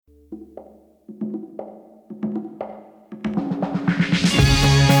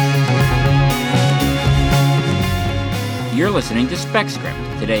You're listening to Spec Script.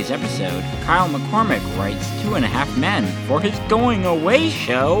 Today's episode, Kyle McCormick writes 2.5 Men for his going away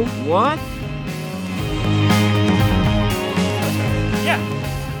show. What? Yeah.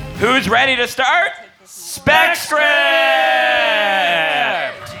 Who's ready to start? Spec Script!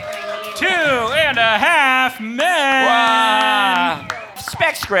 2.5 Men! Wow.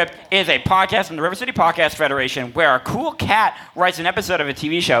 Spec Script is a podcast from the River City Podcast Federation where a cool cat writes an episode of a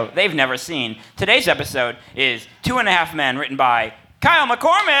TV show they've never seen. Today's episode is 2.5 Men, written by Kyle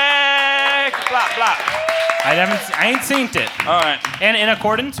McCormick! Blah, blah. I ain't seen it. All right. And in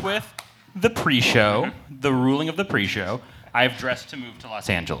accordance with the pre-show, the ruling of the pre-show, I've dressed to move to Los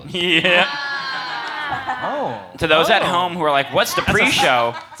Angeles. Yeah. Oh. To those at home who are like, what's the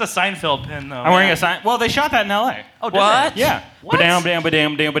pre-show? It's a Seinfeld pin, though. I'm wearing a sign. Well, they shot that in L.A. Oh, did What? Yeah. What?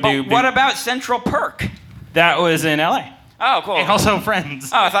 Ba-dam. What about Central Perk? That was in L.A. Oh, cool. And also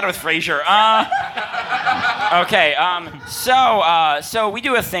Friends. Oh, I thought it was Frasier. Okay. So we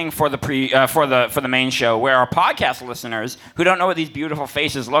do a thing for the for the main show where our podcast listeners who don't know what these beautiful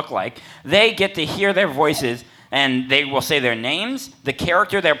faces look like, they get to hear their voices and they will say their names, the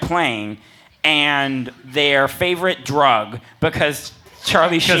character they're playing, and their favorite drug because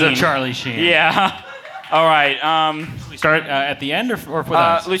Charlie Sheen. Because of Charlie Sheen. Yeah. All right. We start at the end or with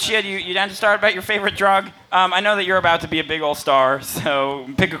us? Lucia, you down to start about your favorite drug? I know that you're about to be a big old star, so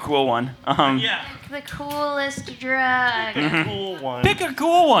pick a cool one. Yeah. The coolest drug. Cool one. Pick a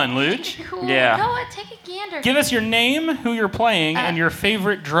cool one, Luch. Cool. Yeah. Go on, take a gander. Give us your name, who you're playing, and your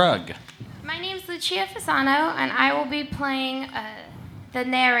favorite drug. My name's Lucia Fasano, and I will be playing the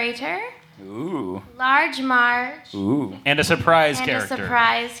narrator, Ooh. Large Marge, Ooh. And a surprise and character. a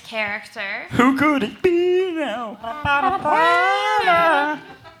surprise character. Who could it be now?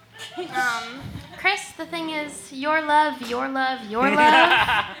 Chris, the thing is, your love is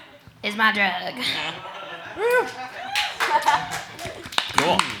my drug.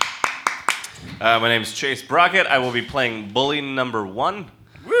 Cool. My name's Chase Brockett. I will be playing bully number 1.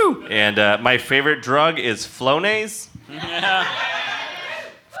 Woo! And my favorite drug is Flonase.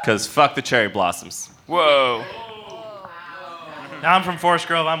 Because fuck the cherry blossoms. Whoa. Now I'm from Forest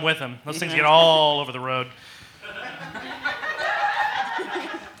Grove. I'm with him. Those things get all over the road.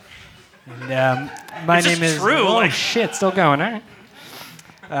 And, my It's name just is. true, Oh like- shit, still going. All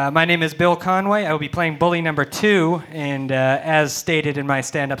right. My name is Bill Conway. I will be playing bully number 2, and as stated in my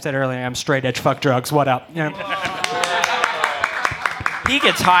stand-up set earlier, I'm straight edge. Fuck drugs. What up? Yeah. He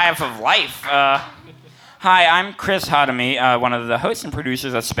gets high off of life. Hi, I'm Chris Hodamy, one of the hosts and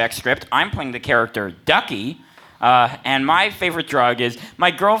producers of Spec Script. I'm playing the character Ducky. And my favorite drug is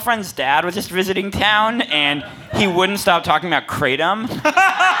my girlfriend's dad was just visiting town, and he wouldn't stop talking about Kratom.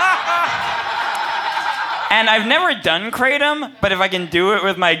 And I've never done Kratom, but if I can do it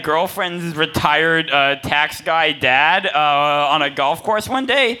with my girlfriend's retired tax guy dad on a golf course one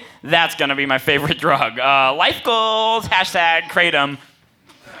day, that's gonna be my favorite drug. Life goals, #Kratom.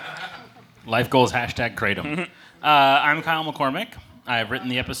 Life goals, #Kratom. I'm Kyle McCormick. I've written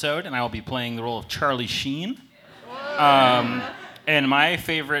the episode, and I will be playing the role of Charlie Sheen. And my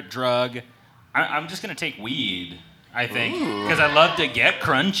favorite drug, I'm just going to take weed, I think, because I love to get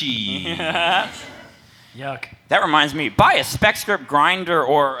crunchy. Yuck. That reminds me, buy a Spec Script grinder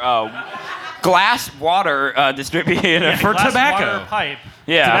or glass water distributor For Glass tobacco. water pipe.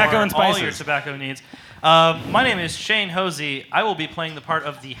 Yeah. Tobacco For and all spices. your tobacco needs. My name is Shane Hosey. I will be playing the part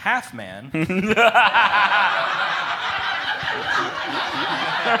of the Half Man.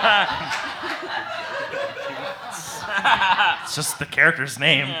 It's just the character's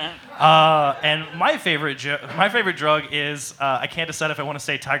name. And my favorite drug is I can't decide if I want to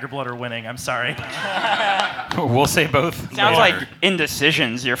say Tiger Blood or Winning. I'm sorry. We'll say both. Sounds later. like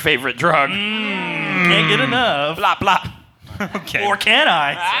indecision's your favorite drug. Can't get enough. Blah, blah. Okay. Or can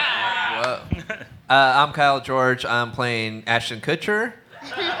I? Whoa. I'm Kyle George. I'm playing Ashton Kutcher.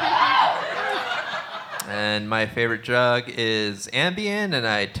 And my favorite drug is Ambien, and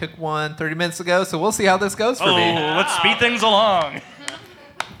I took one 30 minutes ago, so we'll see how this goes for me. Let's speed things along.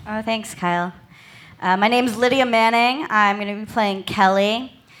 Oh, thanks, Kyle. My name's Lydia Manning. I'm going to be playing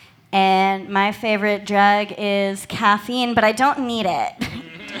Kelly. And my favorite drug is caffeine, but I don't need it.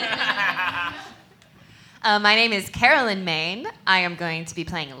 My name is Carolyn Main. I am going to be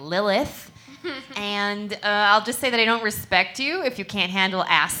playing Lilith. And I'll just say that I don't respect you if you can't handle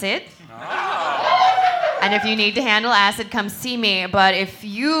acid. And if you need to handle acid, come see me. But if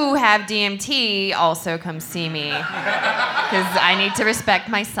you have DMT, also come see me. Because I need to respect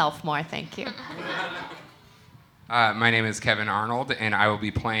myself more. Thank you. My name is Kevin Arnold, and I will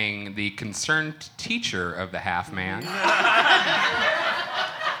be playing the concerned teacher of the Half Man.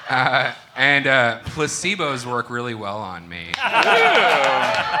 And placebos work really well on me.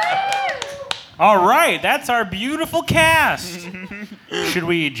 All right, that's our beautiful cast. Should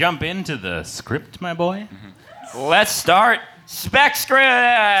we jump into the script, my boy? Let's start Spec Script!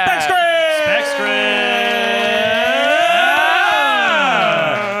 Spec Script!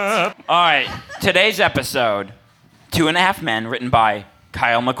 All right, today's episode, 2.5 Men, written by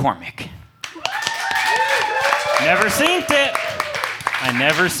Kyle McCormick. Never seen it. I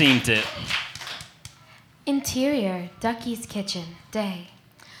never seen it. Interior, Ducky's kitchen, day.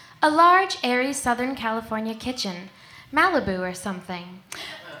 A large, airy Southern California kitchen, Malibu or something.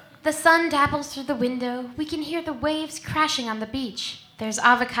 The sun dapples through the window. We can hear the waves crashing on the beach. There's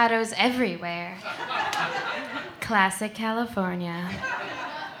avocados everywhere. Classic California.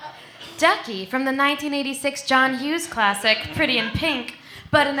 Ducky, from the 1986 John Hughes classic, Pretty in Pink,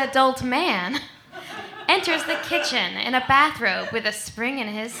 but an adult man, enters the kitchen in a bathrobe with a spring in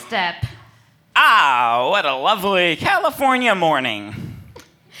his step. Ah, what a lovely California morning.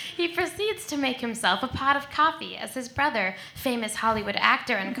 He proceeds to make himself a pot of coffee as his brother, famous Hollywood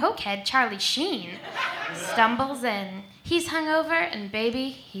actor and cokehead Charlie Sheen, stumbles in. He's hungover, and baby,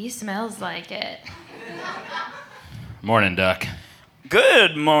 he smells like it. Morning, Duck.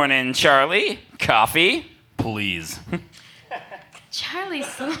 Good morning, Charlie. Coffee? Please. Charlie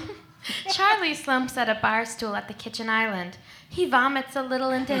slumps at a bar stool at the kitchen island. He vomits a little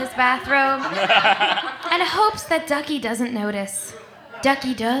into his bathrobe and hopes that Ducky doesn't notice.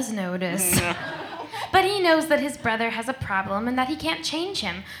 Ducky does notice. But he knows that his brother has a problem and that he can't change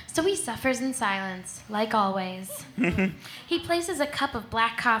him, so he suffers in silence, like always. He places a cup of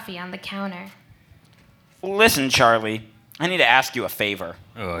black coffee on the counter. Listen, Charlie, I need to ask you a favor.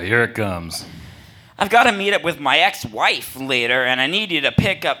 Oh, here it comes. I've got to meet up with my ex-wife later, and I need you to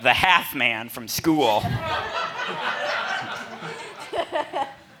pick up the half man from school.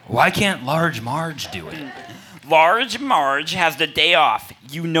 Why can't Large Marge do it? Large Marge has the day off.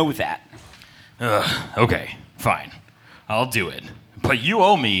 You know that. Okay, fine. I'll do it. But you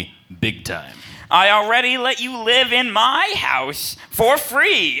owe me big time. I already let you live in my house for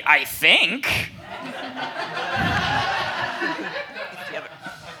free, I think.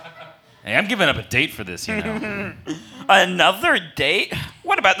 Hey, I'm giving up a date for this, you know. Another date?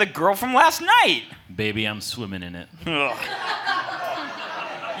 What about the girl from last night? Baby, I'm swimming in it. Ugh.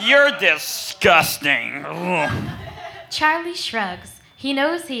 You're disgusting. Ugh. Charlie shrugs. He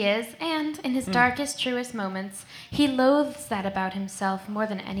knows he is, and in his darkest, truest moments, he loathes that about himself more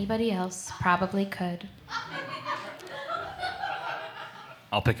than anybody else probably could.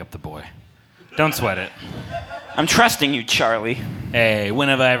 I'll pick up the boy. Don't sweat it. I'm trusting you, Charlie. Hey, when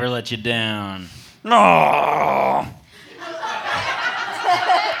have I ever let you down? No.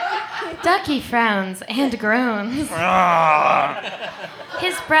 Ducky frowns and groans.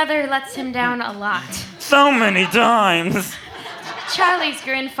 His brother lets him down a lot. So many times. Charlie's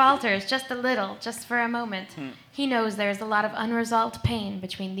grin falters just a little, just for a moment. He knows there's a lot of unresolved pain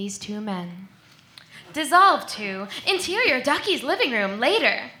between these two men. Dissolve to interior Ducky's living room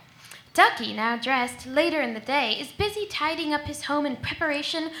later. Ducky, now dressed later in the day, is busy tidying up his home in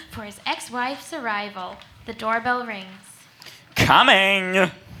preparation for his ex-wife's arrival. The doorbell rings.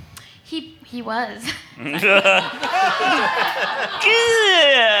 Coming. He was.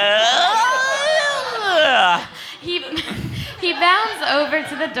 He bounds over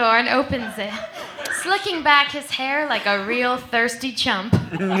to the door and opens it, slicking back his hair like a real thirsty chump.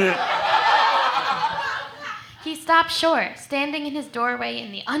 He stops short, standing in his doorway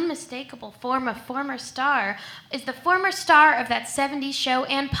in the unmistakable form of former star, is the former star of that 70s show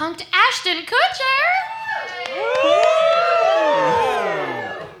and punked Ashton Kutcher!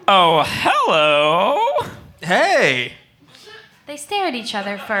 Oh, hello. Hey! They stare at each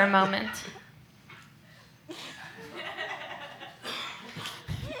other for a moment.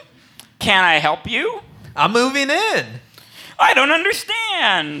 Can I help you? I'm moving in. I don't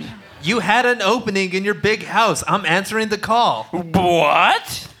understand. You had an opening in your big house. I'm answering the call.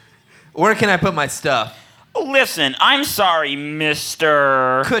 What? Where can I put my stuff? Listen, I'm sorry,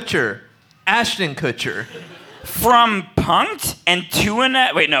 Mr. Kutcher. Ashton Kutcher. From Punked and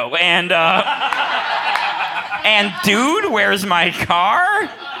and dude, where's my car?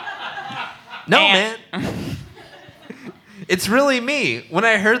 No, man. It's really me. When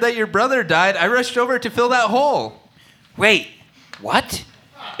I heard that your brother died, I rushed over to fill that hole. Wait, what?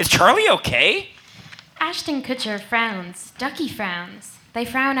 Is Charlie okay? Ashton Kutcher frowns. Ducky frowns. They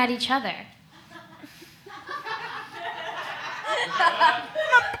frown at each other.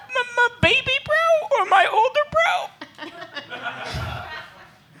 My baby bro or my older bro?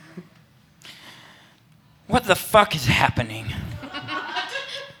 What the fuck is happening?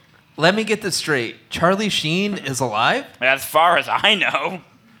 Let me get this straight. Charlie Sheen is alive? As far as I know.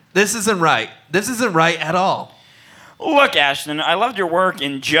 This isn't right. This isn't right at all. Look, Ashton, I loved your work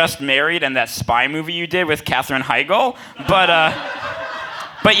in Just Married and that spy movie you did with Katherine Heigl,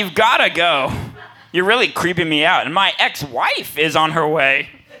 but you've gotta go. You're really creeping me out, and my ex-wife is on her way.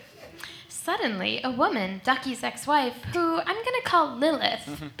 Suddenly, a woman, Ducky's ex-wife, who I'm gonna call Lilith,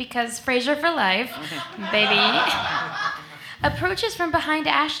 because Frasier for life, baby, approaches from behind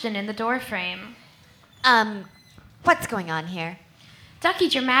Ashton in the doorframe. What's going on here? Ducky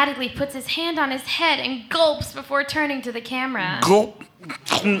dramatically puts his hand on his head and gulps before turning to the camera. Gulp.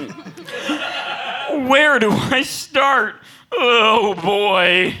 Where do I start? Oh,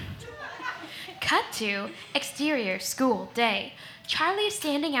 boy. Cut to exterior school day. Charlie is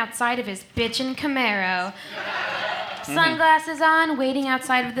standing outside of his bitchin' Camaro. Sunglasses on, waiting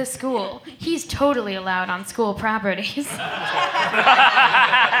outside of the school. He's totally allowed on school properties.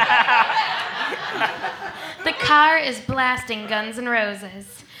 The car is blasting Guns N'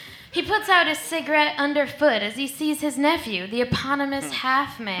 Roses. He puts out his cigarette underfoot as he sees his nephew, the eponymous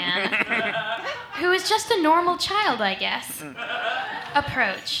half-man, who is just a normal child, I guess,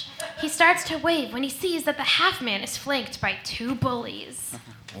 approach. He starts to wave when he sees that the half-man is flanked by 2 bullies.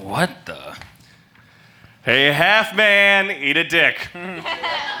 What the? Hey, half man, eat a dick.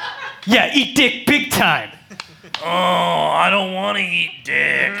 Yeah, eat dick big time. Oh, I don't want to eat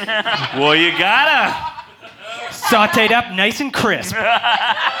dick. Well, you gotta. Sauteed up nice and crisp.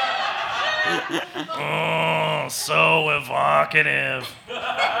 Oh, so evocative.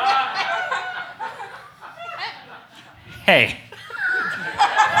 Hey,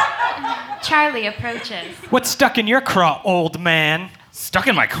 Charlie approaches. What's stuck in your craw, old man? stuck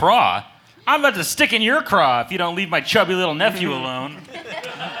in my craw? I'm about to stick in your craw if you don't leave my chubby little nephew alone.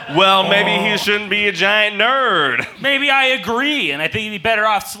 Well, maybe he shouldn't be a giant nerd. Maybe I agree, and I think he'd be better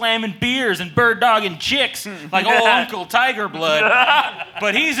off slamming beers and bird dogging chicks like old Uncle Tiger Blood.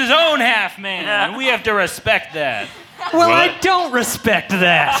 But he's his own half man, and we have to respect that. Well, I don't respect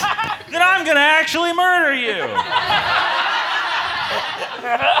that. Then I'm gonna actually murder you.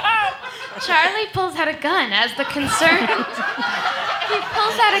 Charlie pulls out a gun as the concerned. He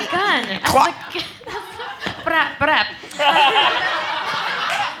pulls out a gun.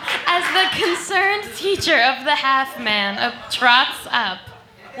 As the concerned teacher of the half-man trots up.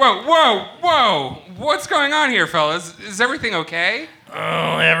 Whoa. What's going on here, fellas? Is everything okay?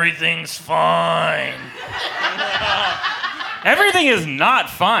 Oh, everything's fine. Everything is not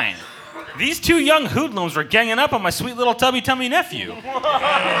fine. These 2 young hoodlums were ganging up on my sweet little tubby tummy nephew.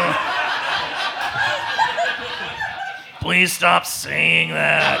 Please stop saying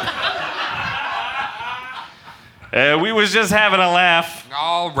that. We was just having a laugh.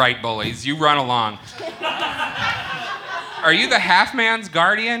 All right, bullies, you run along. Are you the half-man's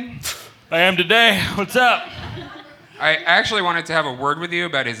guardian? I am today. What's up? I actually wanted to have a word with you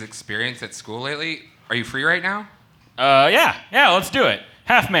about his experience at school lately. Are you free right now? Yeah, let's do it.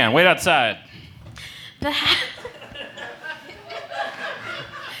 Half man, wait outside. The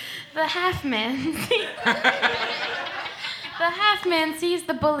half-man. The half-man sees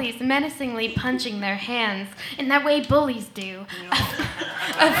the bullies menacingly punching their hands in that way bullies do,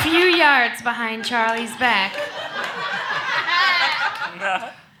 a few yards behind Charlie's back.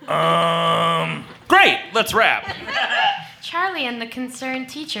 Great, let's wrap. Charlie and the concerned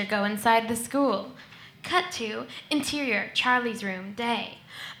teacher go inside the school. Cut to interior Charlie's room day.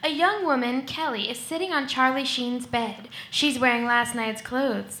 A young woman, Kelly, is sitting on Charlie Sheen's bed. She's wearing last night's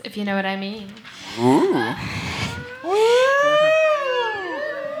clothes, if you know what I mean. Ooh.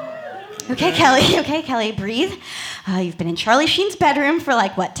 Okay, Kelly, breathe. You've been in Charlie Sheen's bedroom for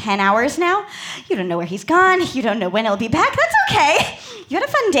 10 hours now. You don't know where he's gone. You don't know when he'll be back. That's okay. You had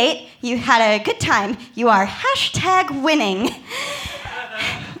a fun date. You had a good time. You are #winning.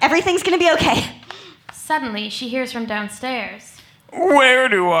 Everything's gonna be okay. Suddenly, she hears from downstairs. Where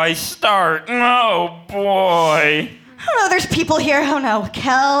do I start? Oh, boy. Oh no, there's people here. Oh no,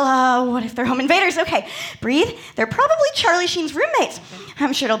 Kel, what if they're home invaders? Okay, breathe. They're probably Charlie Sheen's roommates.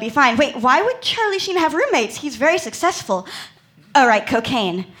 I'm sure it'll be fine. Wait, why would Charlie Sheen have roommates? He's very successful. Oh right,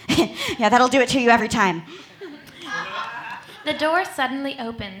 cocaine. Yeah, that'll do it to you every time. The door suddenly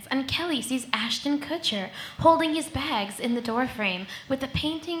opens, and Kelly sees Ashton Kutcher holding his bags in the doorframe with the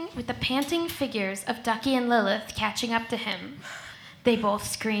panting figures of Ducky and Lilith catching up to him. They both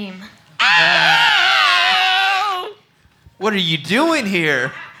scream. What are you doing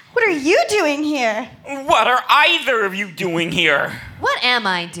here? What are you doing here? What are either of you doing here? What am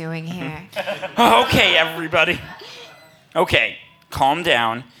I doing here? Okay, everybody. Okay, calm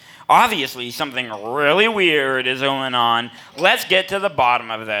down. Obviously, something really weird is going on. Let's get to the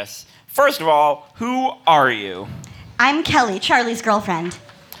bottom of this. First of all, who are you? I'm Kelly, Charlie's girlfriend.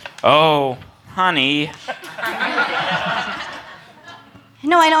 Oh, honey.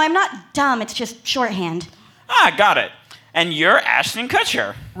 No, I know, I'm not dumb. It's just shorthand. Ah, got it. And you're Ashton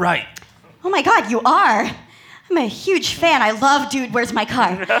Kutcher. Right. Oh my God, you are. I'm a huge fan. I love Dude, Where's My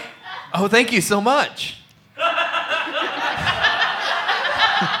Car? Oh, thank you so much.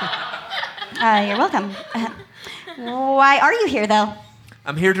 You're welcome. Why are you here, though?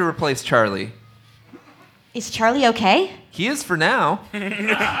 I'm here to replace Charlie. Is Charlie okay? He is for now.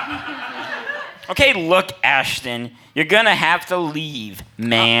 Okay, look, Ashton. You're gonna have to leave,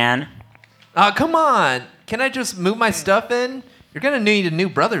 man. Come on. Can I just move my stuff in? You're gonna need a new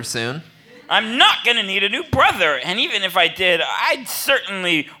brother soon. I'm not gonna need a new brother, and even if I did, I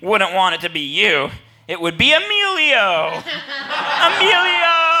certainly wouldn't want it to be you. It would be Emilio!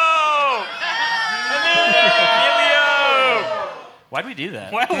 Emilio! Why'd we do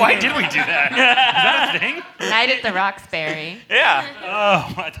that? Why did we do that? Is that a thing? Night at the Roxbury. Yeah.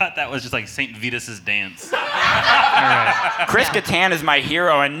 Oh, I thought that was just like St. Vitus's dance. All right. Chris Kattan is my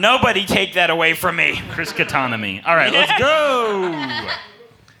hero, and nobody take that away from me. Chris Kattanami. All right, let's go.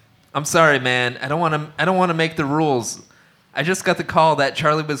 I'm sorry, man. I don't want to make the rules. I just got the call that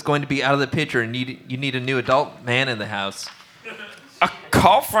Charlie was going to be out of the picture, and you need a new adult man in the house. A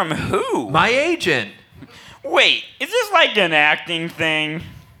call from who? My agent. Wait, is this like an acting thing?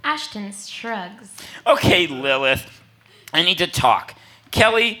 Ashton shrugs. Okay, Lilith, I need to talk.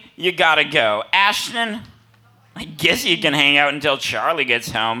 Kelly, you gotta go. Ashton, I guess you can hang out until Charlie gets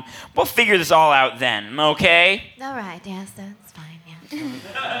home. We'll figure this all out then, okay? All right, yes, that's fine, yeah.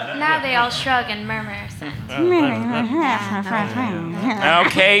 Now they all shrug and murmur.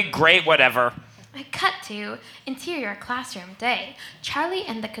 Okay, great, whatever. Cut to interior classroom day. Charlie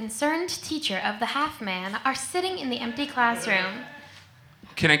and the concerned teacher of the half man are sitting in the empty classroom.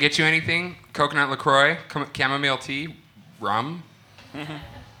 Can I get you anything? Coconut LaCroix, chamomile tea, rum?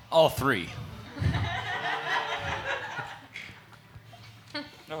 All three.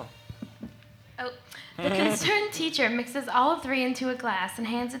 Oh. The concerned teacher mixes all three into a glass and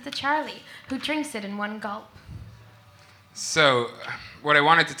hands it to Charlie, who drinks it in one gulp. So, what I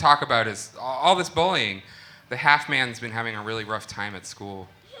wanted to talk about is all this bullying. The half man's been having a really rough time at school.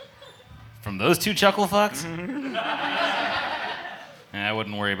 From those two chuckle fucks? I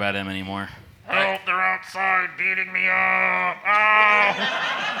wouldn't worry about him anymore. Oh, they're outside beating me up. Oh.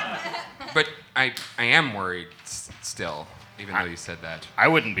 But I am worried still, even though you said that. I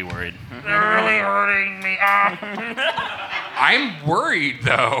wouldn't be worried. They're really hurting me. I'm worried,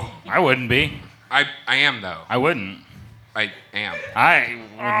 though. I wouldn't be. I am, though. I wouldn't. I am. I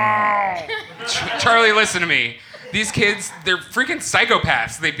wouldn't. Charlie, listen to me. These kids, they're freaking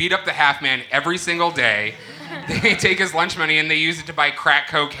psychopaths. They beat up the half man every single day. They take his lunch money and they use it to buy crack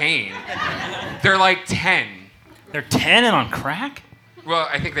cocaine. They're like 10. They're 10 and on crack? Well,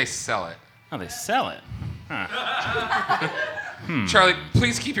 I think they sell it. Oh, they sell it. Huh. Charlie,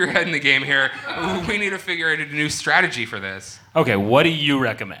 please keep your head in the game here. We need to figure out a new strategy for this. Okay, what do you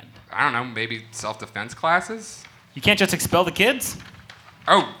recommend? I don't know, maybe self-defense classes? You can't just expel the kids?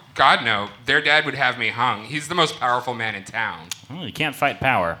 Oh, God, no. Their dad would have me hung. He's the most powerful man in town. Well, you can't fight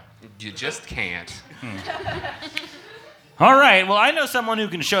power. You just can't. All right, well, I know someone who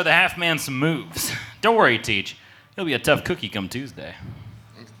can show the half man some moves. Don't worry, Teach. He'll be a tough cookie come Tuesday.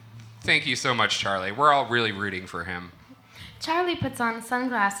 Thank you so much, Charlie. We're all really rooting for him. Charlie puts on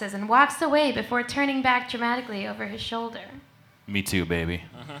sunglasses and walks away before turning back dramatically over his shoulder. Me too, baby.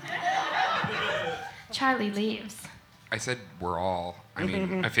 Charlie leaves. I said we're all. I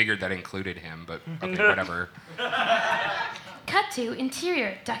mean, I figured that included him, but okay, whatever. Cut to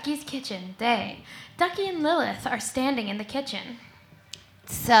interior Ducky's kitchen day. Ducky and Lilith are standing in the kitchen.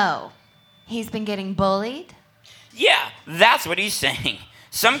 So, he's been getting bullied? Yeah, that's what he's saying.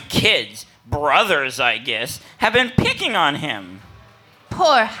 Some kids, brothers I guess, have been picking on him.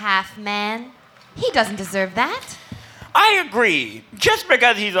 Poor half man. He doesn't deserve that. I agree. Just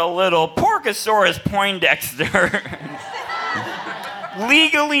because he's a little Porcosaurus Poindexter,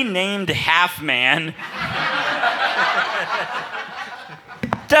 legally named half man,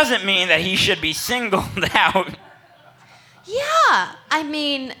 doesn't mean that he should be singled out. Yeah, I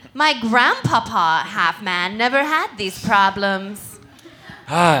mean, my grandpapa, half man, never had these problems.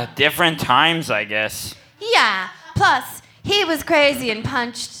 Different times, I guess. Yeah, plus, he was crazy and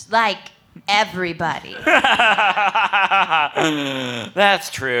punched, like, everybody. That's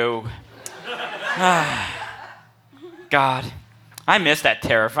true. God, I miss that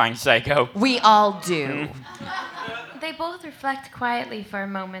terrifying psycho. We all do. They they both reflect quietly for a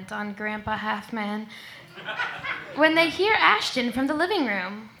moment on Grandpa Halfman when they hear Ashton from the living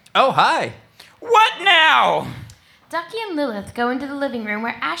room. Oh, hi. What now? Ducky and Lilith go into the living room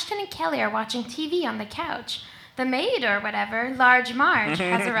where Ashton and Kelly are watching TV on the couch. The maid, or whatever, Large Marge,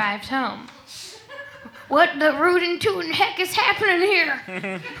 has arrived home. What the rootin' tootin' heck is happening here? Who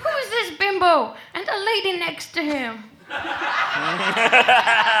is this bimbo? And the lady next to him?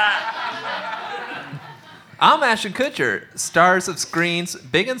 I'm Ashton Kutcher, stars of screens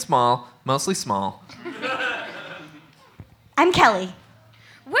big and small, mostly small. I'm Kelly.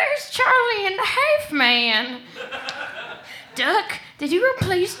 Where's Charlie and the Half-Man? Duck, did you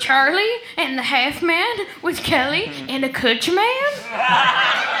replace Charlie and the Half-Man with Kelly and a Kutch Man?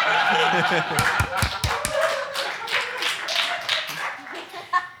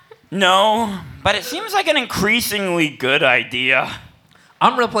 No, but it seems like an increasingly good idea.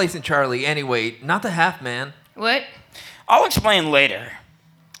 I'm replacing Charlie anyway, not the half man. What? I'll explain later.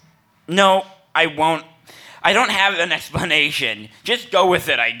 No, I won't. I don't have an explanation. Just go with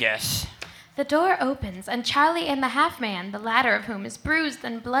it, I guess. The door opens, and Charlie and the Half-Man, the latter of whom is bruised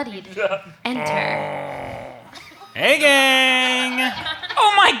and bloodied, enter. Hey, gang!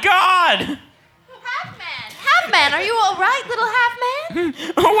 Oh my God! Half-Man, are you all right, little Half-Man?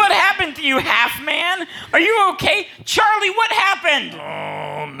 What happened to you, Half-Man? Are you okay? Charlie, what happened?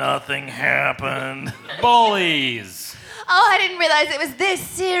 Oh, nothing happened. Bullies! Oh, I didn't realize it was this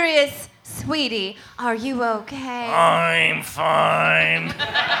serious. Sweetie, are you okay? I'm fine.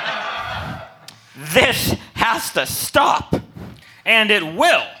 This has to stop. And it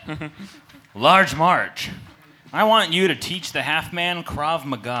will! Large Marge, I want you to teach the half-man Krav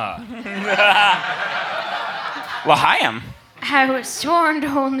Maga. L'chaim. I was sworn to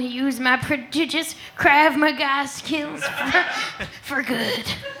only use my prodigious Krav Maga skills for good.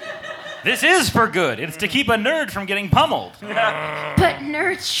 This is for good. It's to keep a nerd from getting pummeled. But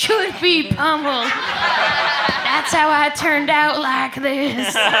nerds should be pummeled. That's how I turned out like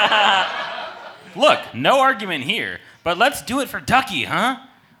this. Look, no argument here, but let's do it for Ducky, huh?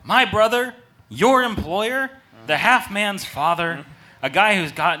 My brother, your employer, the half-man's father, a guy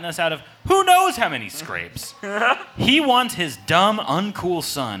who's gotten us out of who knows how many scrapes. He wants his dumb, uncool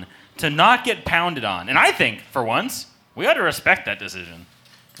son to not get pounded on. And I think, for once, we ought to respect that decision.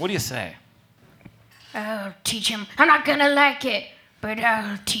 What do you say? I'll teach him. I'm not gonna like it, but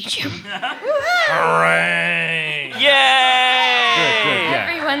I'll teach him. Hooray! Yay! Good, yeah.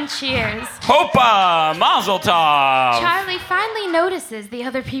 Everyone cheers. Hopa! Mazel tov! Charlie finally notices the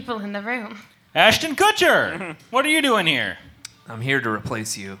other people in the room. Ashton Kutcher! What are you doing here? I'm here to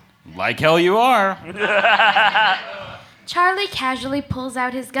replace you. Like hell you are. Charlie casually pulls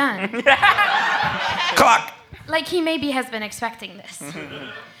out his gun, Clock! like he maybe has been expecting this.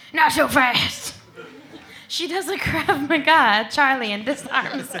 Not so fast. She does a Krav Maga at Charlie and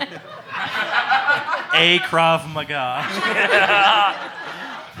disarms him. A Krav Maga.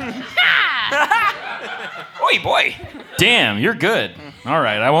 Oi, boy! Damn, you're good. All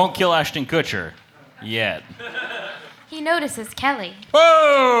right, I won't kill Ashton Kutcher. Yet. He notices Kelly.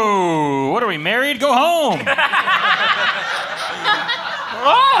 Whoa! What are we, married? Go home!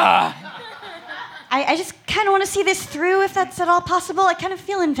 I just kind of want to see this through, if that's at all possible. I kind of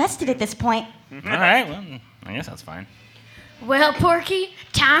feel invested at this point. All right, well, I guess that's fine. Well, Porky,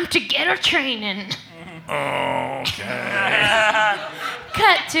 time to get her training. Okay.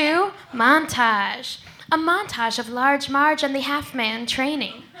 Cut to montage. A montage of Large Marge and the Half-Man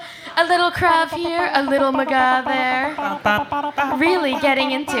training. A little Krav here, a little Maga there. Really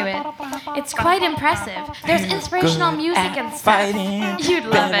getting into it. It's quite impressive. There's inspirational music and stuff. You'd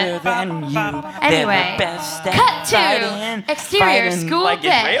love it. Anyway, cut to exterior school like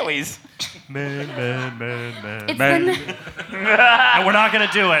day. Israelis. Man. It's No, we're not gonna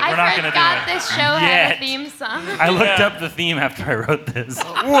do it. I We're not gonna forgot do it. this show had Yet. a theme song. I looked up the theme after I wrote this.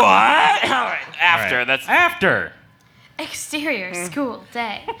 What? All right. After, All right. that's... After. Exterior school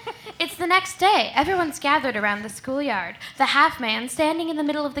day. It's the next day. Everyone's gathered around the schoolyard. The half-man, standing in the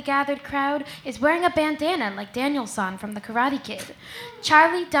middle of the gathered crowd, is wearing a bandana like Daniel-san from The Karate Kid.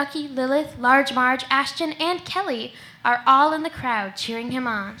 Charlie, Ducky, Lilith, Large Marge, Ashton, and Kelly are all in the crowd cheering him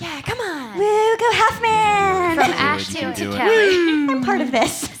on. Yeah, come on. Woo, go Half-Man. From you Ashton can to do it. Kelly. I'm part of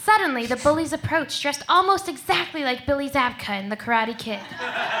this. Suddenly, the bullies approach, dressed almost exactly like Billy Zabka in The Karate Kid.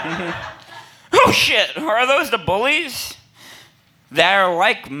 Oh, shit. Are those the bullies? They're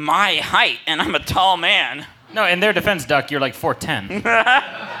like my height, and I'm a tall man. No, in their defense, Duck, you're like 4'10".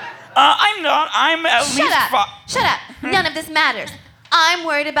 I'm not. I'm at Shut least... up. Shut up. None of this matters. I'm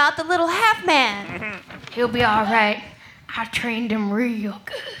worried about the little Half-Man. He'll be all right. I trained him real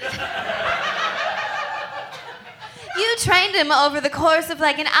good. You trained him over the course of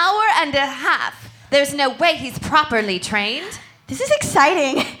like an hour and a half. There's no way he's properly trained. This is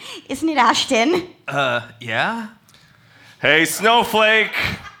exciting, isn't it, Ashton? Yeah? Hey, Snowflake.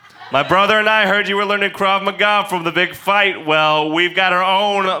 My brother and I heard you were learning Krav Maga from the big fight. Well, we've got our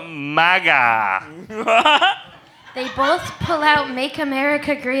own MAGA. They both pull out Make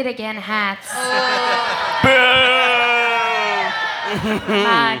America Great Again hats.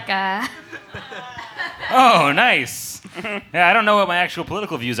 MAGA. Oh, nice. Yeah, I don't know what my actual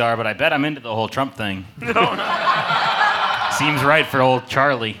political views are, but I bet I'm into the whole Trump thing. Seems right for old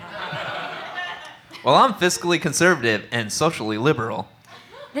Charlie. Well, I'm fiscally conservative and socially liberal.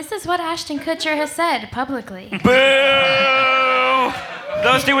 This is what Ashton Kutcher has said publicly. Boo!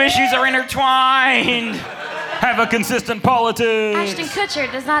 Those two issues are intertwined. Have a consistent politics. Ashton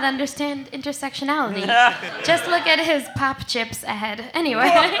Kutcher does not understand intersectionality. Just look at his pop chips ad. Anyway.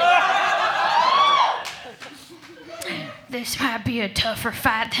 This might be a tougher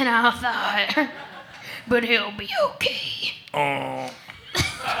fight than I thought. But he'll be okay. Oh.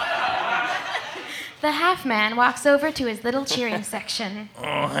 The half man walks over to his little cheering section.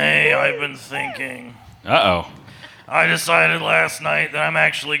 Oh, hey, I've been thinking. Uh-oh. I decided last night that I'm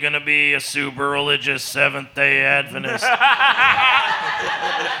actually going to be a super religious Seventh-day Adventist.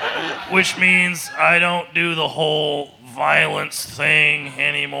 Which means I don't do the whole violence thing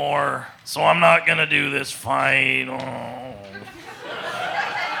anymore. So I'm not going to do this fight. Oh.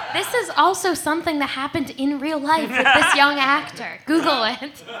 This is also something that happened in real life with this young actor. Google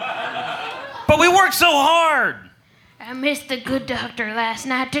it. But we worked so hard. I missed the good doctor last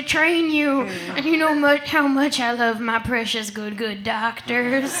night to train you. And you know how much I love my precious good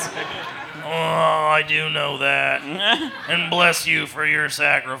doctors. Oh, I do know that. And bless you for your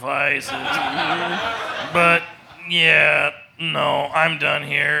sacrifices. But, yeah, no, I'm done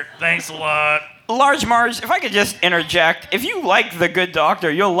here. Thanks a lot. Large Marge, if I could just interject, if you like The Good Doctor,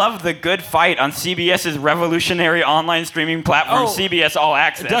 you'll love The Good Fight on CBS's revolutionary online streaming platform, CBS All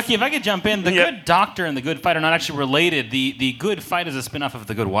Access. Ducky, if I could jump in, The Good Doctor and The Good Fight are not actually related. The Good Fight is a spin-off of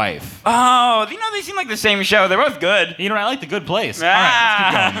The Good Wife. Oh, you know, they seem like the same show. They're both good. You know, I like The Good Place. All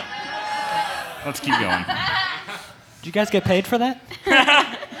right, let's keep going. Did you guys get paid for that?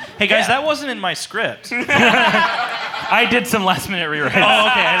 Hey, guys, that wasn't in my script. I did some last-minute rewrites. Oh,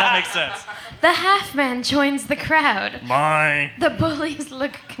 okay, that makes sense. The half man joins the crowd. Bye. The bullies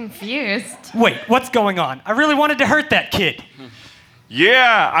look confused. Wait, what's going on? I really wanted to hurt that kid.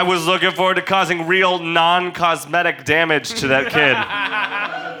 Yeah, I was looking forward to causing real non-cosmetic damage to that kid.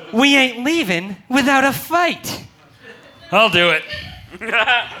 We ain't leaving without a fight. I'll do it.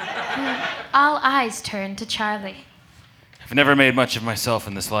 All eyes turn to Charlie. I've never made much of myself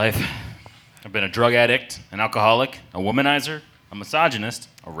in this life. I've been a drug addict, an alcoholic, a womanizer, a misogynist,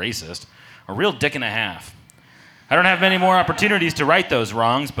 a racist, a real dick and a half. I don't have many more opportunities to right those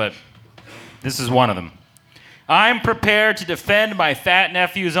wrongs, but this is one of them. I'm prepared to defend my fat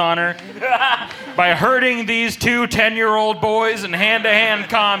nephew's honor by hurting these two 10-year-old boys in hand-to-hand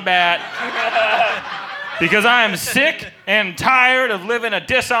combat because I am sick and tired of living a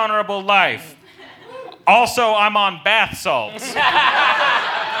dishonorable life. Also, I'm on bath salts.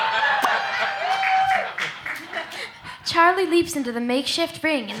 Charlie leaps into the makeshift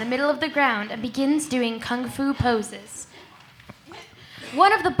ring in the middle of the ground and begins doing kung fu poses.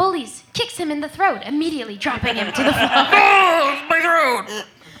 One of the bullies kicks him in the throat, immediately dropping him to the floor. Oh, my throat!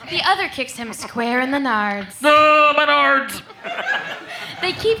 The other kicks him square in the nards. No, my nards!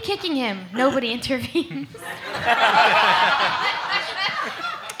 They keep kicking him. Nobody intervenes.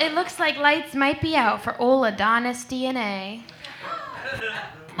 It looks like lights might be out for old Adonis DNA.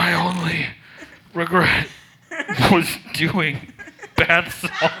 My only regret was doing bath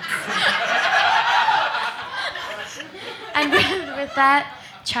salts. And with that,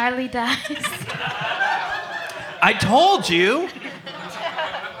 Charlie dies. I told you.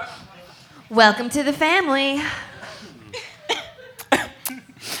 Welcome to the family.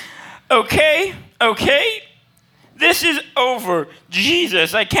 Okay. This is over.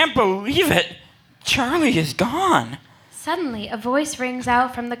 Jesus, I can't believe it. Charlie is gone. Suddenly, a voice rings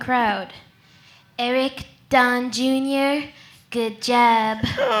out from the crowd. Eric Don Jr., good job.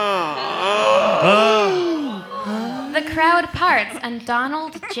 The crowd parts and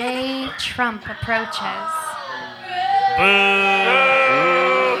Donald J. Trump approaches.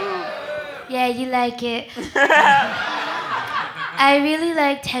 Yeah, you like it. I really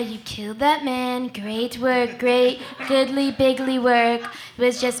liked how you killed that man. Great work, great, goodly, bigly work. It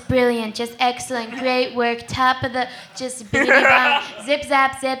was just brilliant, just excellent, great work. Top of the, just biggity bong, zip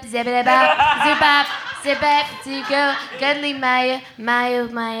zap, zip, zippity bop, zip bop, zip back to go. Goodly Maya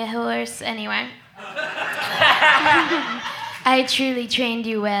horse. Anyway. I truly trained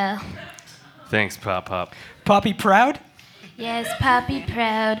you well. Thanks, Pop Pop. Poppy proud? Yes, Poppy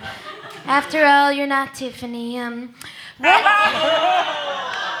proud. After all, you're not Tiffany. What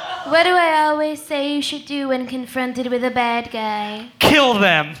do I always say you should do when confronted with a bad guy? Kill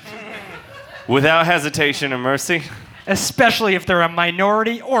them. Without hesitation or mercy. Especially if they're a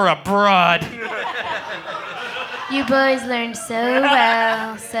minority or a broad. You boys learned so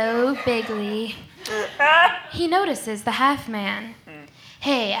well, so bigly. He notices the half man.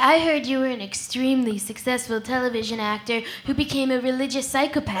 Hey, I heard you were an extremely successful television actor who became a religious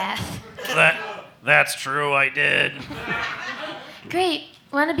psychopath. That's true, I did. Great.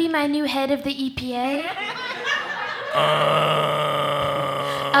 Want to be my new head of the EPA?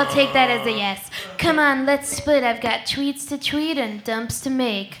 I'll take that as a yes. Come on, let's split. I've got tweets to tweet and dumps to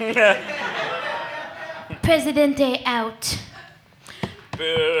make. Presidente out.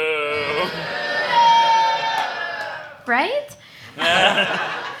 Boo. Right?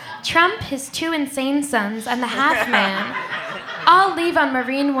 Trump, his two insane sons, and the half man all leave on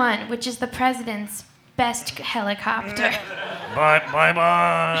Marine One, which is the president's best helicopter. Bye.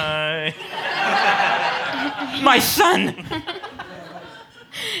 My son!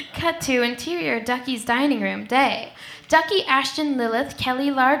 Cut to interior Ducky's dining room day. Ducky, Ashton, Lilith,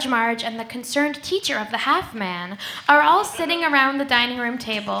 Kelly, Large Marge, and the concerned teacher of the half man are all sitting around the dining room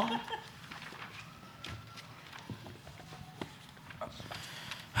table.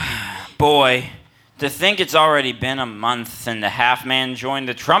 Boy, to think it's already been a month since the half man joined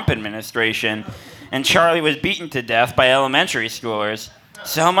the Trump administration and Charlie was beaten to death by elementary schoolers.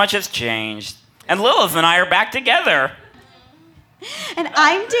 So much has changed. And Lilith and I are back together. And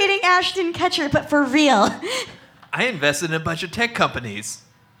I'm dating Ashton Kutcher, but for real. I invested in a bunch of tech companies.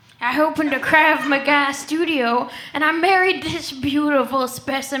 I opened a Krav Maga studio, and I married this beautiful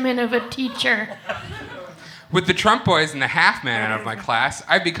specimen of a teacher. With the Trump boys and the half man of my class,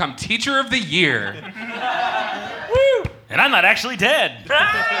 I've become teacher of the year. Woo! And I'm not actually dead.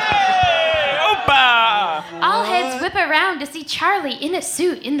 Hey! Opa! All heads whip around to see Charlie in a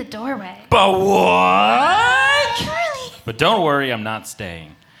suit in the doorway. But what? Charlie! But don't worry, I'm not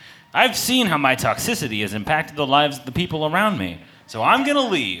staying. I've seen how my toxicity has impacted the lives of the people around me. So I'm gonna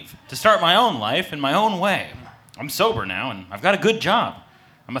leave to start my own life in my own way. I'm sober now, and I've got a good job.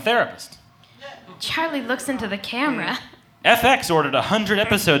 I'm a therapist. Charlie looks into the camera. FX ordered 100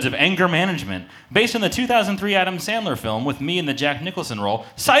 episodes of Anger Management, based on the 2003 Adam Sandler film with me in the Jack Nicholson role,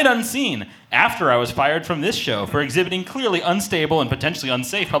 sight unseen, after I was fired from this show for exhibiting clearly unstable and potentially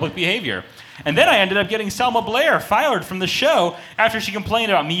unsafe public behavior. And then I ended up getting Selma Blair fired from the show after she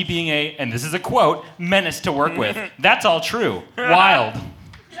complained about me being a, and this is a quote, menace to work with. That's all true. Wild.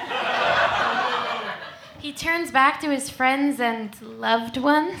 He turns back to his friends and loved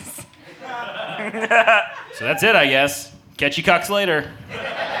ones. So that's it, I guess. Catch you cucks later.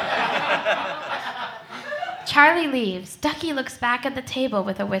 Charlie leaves. Ducky looks back at the table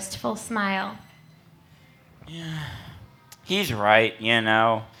with a wistful smile. Yeah, he's right, you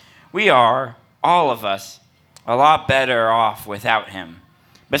know. We are, all of us, a lot better off without him.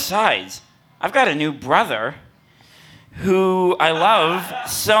 Besides, I've got a new brother who I love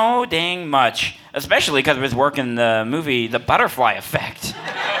so dang much, especially because of his work in the movie The Butterfly Effect.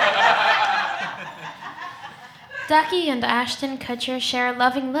 Ducky and Ashton Kutcher share a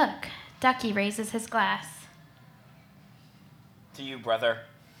loving look. Ducky raises his glass. To you, brother.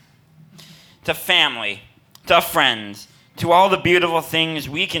 To family. To friends. To all the beautiful things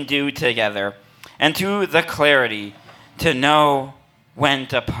we can do together. And to the clarity to know when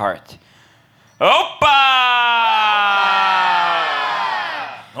to part. Opa!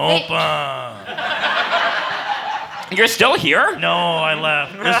 Opa! You're still here? No, I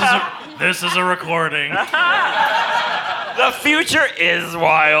left. This is a recording. The future is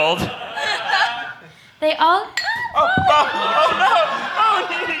wild. They all... Oh no! Oh,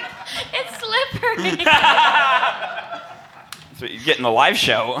 It's slippery. That's what you get in the live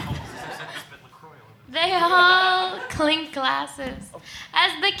show. They all clink glasses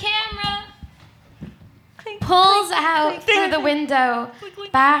as the camera pulls out through the window,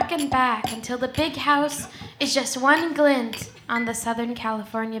 back and back until the big house is just one glint on the Southern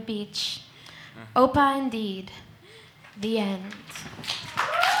California beach. Opa indeed. The end.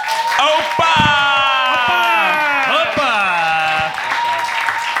 Opa! Opa!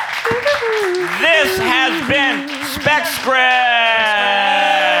 This has been Spec Script.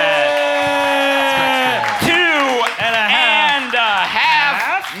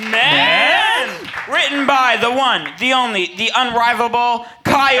 2.5 Men. Written by the one, the only, the unrivalable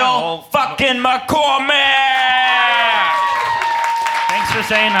Kyle fucking McCormick. Thanks for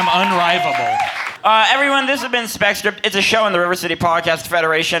saying I'm unrivalable. Everyone, this has been SpecScript. It's a show in the River City Podcast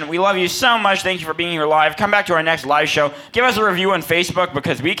Federation. We love you so much. Thank you for being here live. Come back to our next live show. Give us a review on Facebook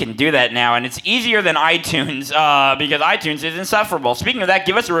because we can do that now, and it's easier than iTunes because iTunes is insufferable. Speaking of that,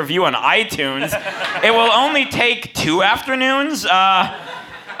 give us a review on iTunes. It will only take 2 afternoons.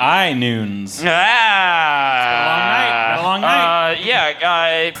 iNoons. Got a long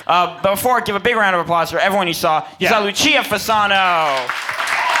night. Before, give a big round of applause for everyone you saw. You saw Lucia Fasano.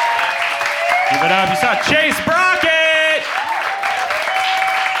 Give it up. You saw Chase Brockett.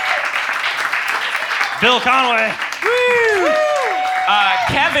 Bill Conway. Woo.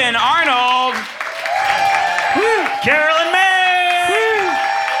 Kevin Arnold. Woo. Carolyn May. Woo.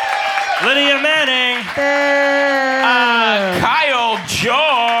 Lydia Manning. Kyle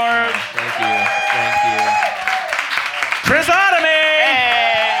George. Thank you. Chris Ottomy.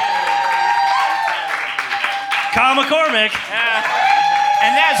 Kyle McCormick.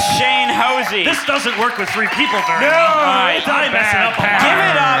 And that's Shane Hosey. This doesn't work with 3 people very No, well. it's I'm messing up. Give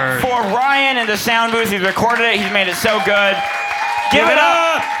it up for Ryan in the sound booth. He's recorded it. He's made it so good. Give it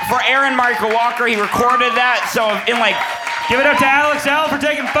up for Aaron Michael Walker. He recorded that. So give it up to Alex L for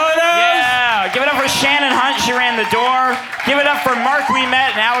taking photos. Yeah. Give it up for Shannon Hunt. She ran the door. Give it up for Mark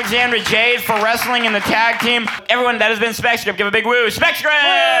Ouimet and Alexandra Jade for wrestling in the tag team. Everyone, that has been SpecScript. Give a big woo. SpecScript!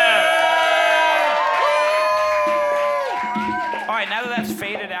 All right, now that that's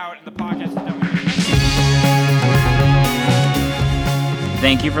faded out, the podcast is done.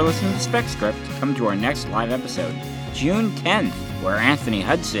 Thank you for listening to SpecScript. Come to our next live episode, June 10th, where Anthony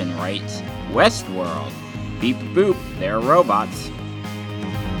Hudson writes Westworld. Beep boop, they're robots.